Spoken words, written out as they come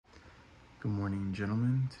Good morning,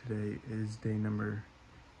 gentlemen. Today is day number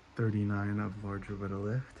 39 of larger but a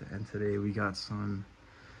lift, and today we got some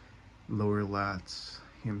lower lats,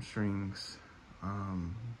 hamstrings,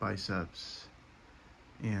 biceps,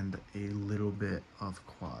 and a little bit of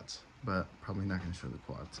quads, but probably not going to show the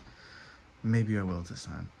quads. Maybe I will this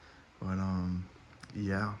time. But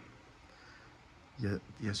yeah.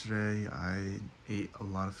 Yesterday I ate a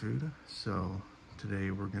lot of food, so today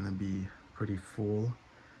we're gonna be pretty full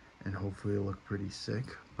and hopefully look pretty sick.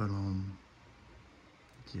 But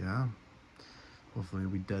yeah, hopefully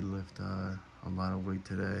we deadlift a lot of weight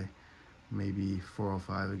today, maybe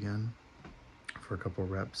 405 again for a couple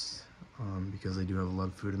reps, because I do have a lot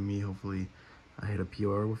of food in me. Hopefully I hit a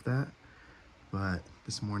PR with that. But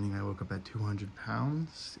this morning I woke up at 200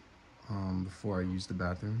 pounds before I used the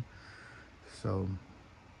bathroom, so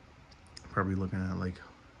probably looking at like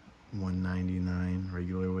 199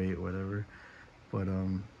 regular weight, whatever. But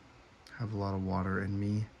have a lot of water in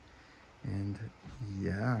me, and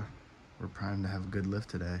yeah, we're primed to have a good lift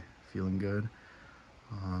today. Feeling good.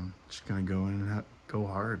 Just gonna go in and go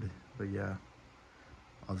hard. But yeah,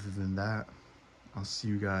 other than that, I'll see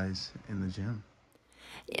you guys in the gym.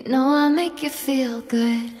 You know I make you feel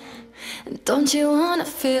good, and don't you wanna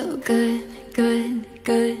feel good, good,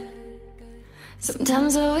 good?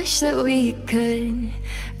 Sometimes I wish that we could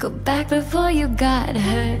go back before you got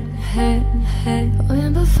hurt, hurt, hurt.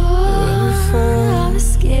 When before I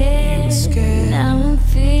was scared, now I'm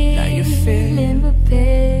feeling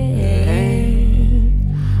prepared.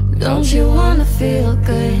 Don't you wanna feel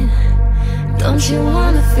good? Don't you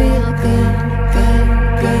wanna feel good, good,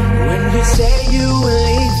 good? When you said you were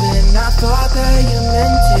leaving, I thought that you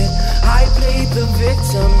meant it. I played the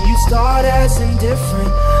victim, you starred as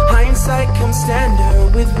indifferent. Hindsight comes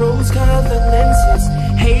standard with rose-colored lenses.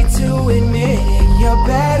 Hate to admit it, you're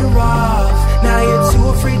better off. Now you're too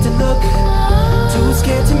afraid to look, too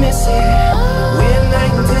scared to miss it. We're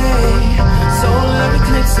night and day, solar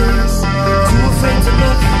eclipses. Too afraid to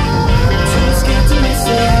look, too scared to miss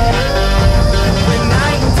it. We're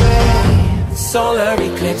night and day, solar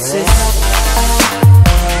eclipses.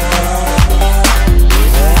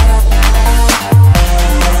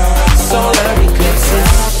 Solar eclipses.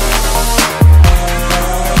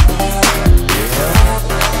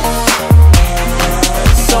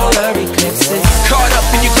 Solar eclipses. Caught up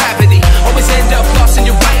in your gravity, always end up lost in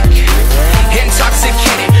your wake.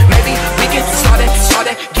 Intoxicated, maybe we can start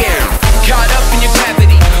again. Caught up in your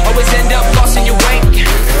gravity, always end up lost in your wake.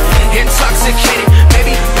 Intoxicated,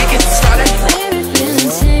 maybe we can start it. Maybe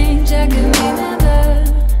feeling change, I can remember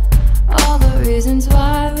all the reasons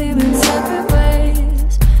why we've been separate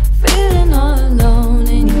ways. Feeling all alone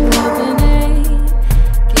in your company,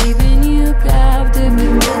 keeping you captive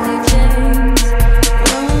with busy chains.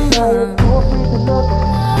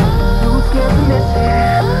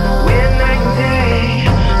 We're night and day,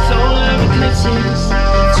 solar eclipses.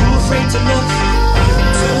 Too afraid to look,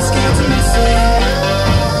 too scared to miss it.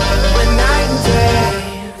 We're night and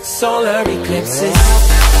day, solar eclipses.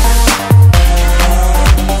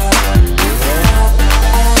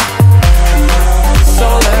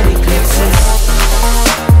 Solar eclipses.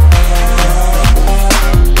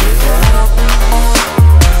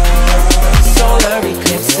 Solar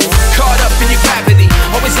eclipses. Caught up in your gravity,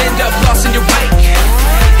 always end up lost in your wake.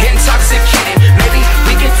 Intoxicated, maybe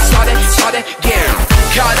we can start again.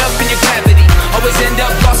 Caught up in your gravity, always end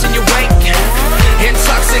up lost in your wake.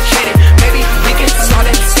 Intoxicated, maybe we can start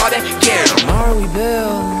again. Tomorrow we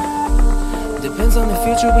build, depends on the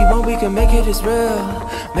future we want, we can make it as real.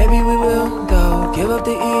 Maybe we will, though, give up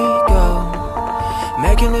the ego.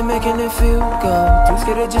 Making it feel good. Too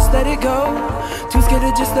scared to just let it go. Too scared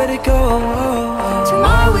to just let it go.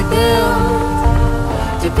 Tomorrow we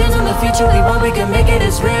build, depends on the future we want, we can make it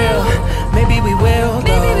as real. Maybe we will,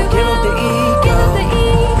 though, give up the ego.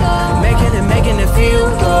 Making it feel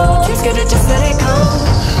good. Too scared to just let it go.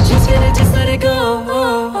 Too scared to just let it go.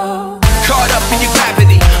 Caught up in your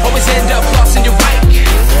gravity, always end up lost in your wake.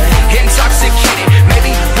 Intoxicated,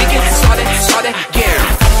 maybe we can start again.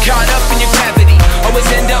 Caught up in your gravity, always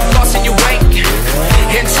end up lost in your wake.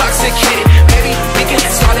 Intoxicated, maybe we can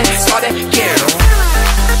start again.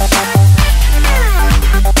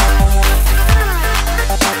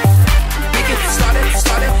 We can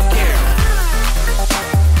start again.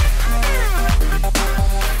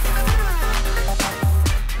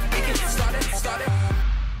 We can start it.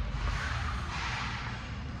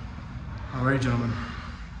 All right, gentlemen,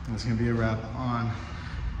 that's gonna be a wrap on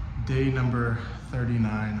day number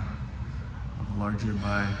 39 of larger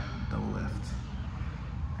by the lift.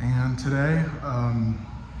 And today,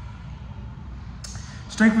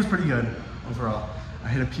 strength was pretty good overall. I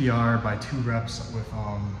hit a PR by 2 reps with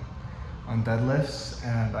on deadlifts,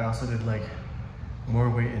 and I also did like more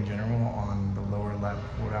weight in general on the lower lat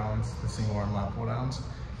pull downs, the single arm lat pull downs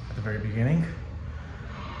at the very beginning.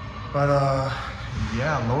 But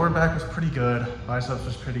yeah, lower back was pretty good. Biceps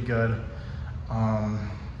was pretty good. My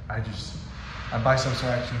biceps are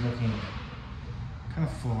actually looking kind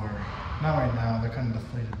of fuller. Not right now, they're kind of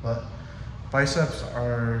deflated, but biceps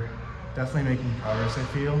are definitely making progress, I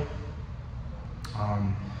feel.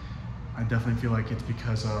 I definitely feel like it's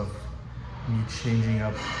because of me changing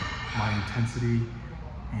up my intensity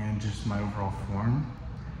and just my overall form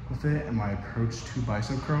with it and my approach to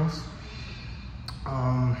bicep curls.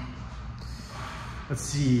 Let's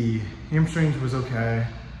see, hamstrings was okay.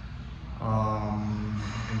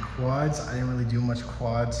 And quads, I didn't really do much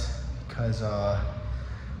quads because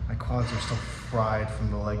my quads are still fried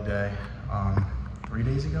from the leg day 3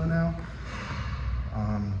 days ago now.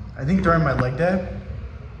 I think during my leg day,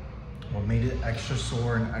 what made it extra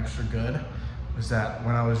sore and extra good was that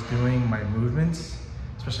when I was doing my movements,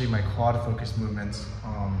 especially my quad focused movements,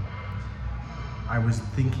 I was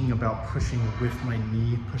thinking about pushing with my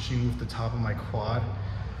knee, pushing with the top of my quad,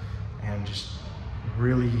 and just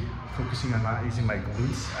really focusing on not using my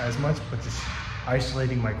glutes as much, but just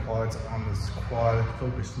isolating my quads on this quad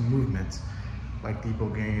focused movements, like the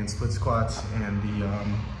Bulgarian split squats and the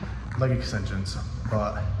leg extensions.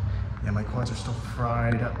 But yeah, my quads are still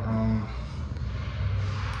fried.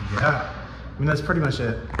 Yeah, I mean, that's pretty much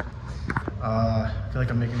it. I feel like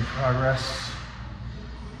I'm making progress.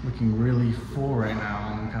 Looking really full right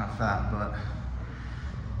now. I'm kind of fat, but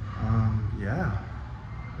yeah,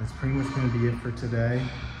 that's pretty much going to be it for today,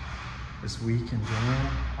 this week in general.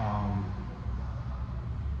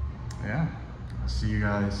 Yeah, I'll see you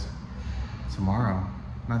guys tomorrow.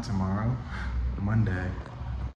 Not tomorrow, Monday.